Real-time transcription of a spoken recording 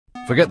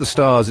Forget the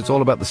stars, it's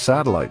all about the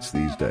satellites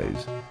these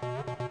days.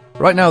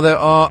 Right now there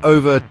are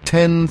over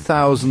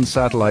 10,000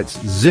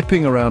 satellites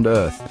zipping around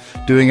Earth,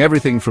 doing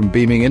everything from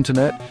beaming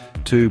internet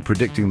to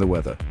predicting the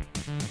weather.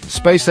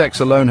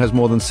 SpaceX alone has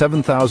more than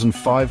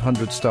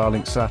 7,500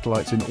 Starlink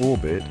satellites in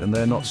orbit, and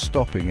they're not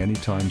stopping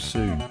anytime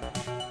soon.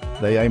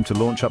 They aim to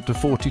launch up to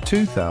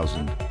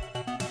 42,000.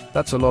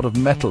 That's a lot of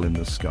metal in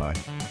the sky.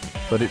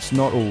 But it's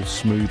not all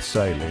smooth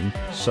sailing.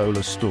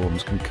 Solar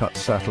storms can cut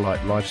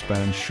satellite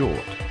lifespans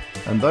short,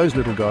 and those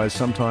little guys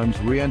sometimes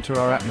re-enter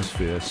our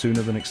atmosphere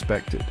sooner than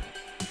expected.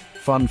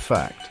 Fun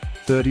fact,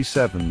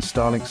 37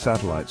 Starlink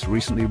satellites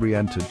recently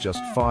re-entered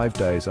just 5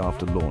 days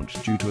after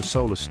launch due to a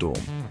solar storm.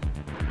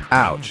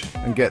 Ouch!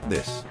 And get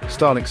this,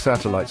 Starlink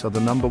satellites are the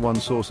 #1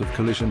 source of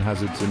collision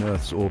hazards in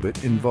Earth's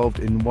orbit, involved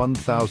in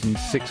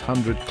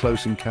 1,600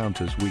 close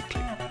encounters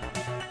weekly.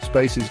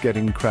 Space is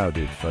getting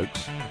crowded,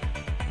 folks.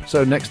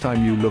 So next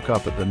time you look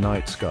up at the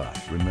night sky,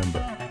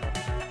 remember,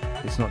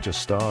 it's not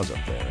just stars up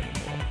there anymore.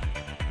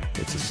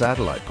 It's a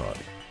satellite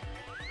party.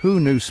 Who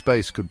knew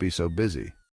space could be so busy?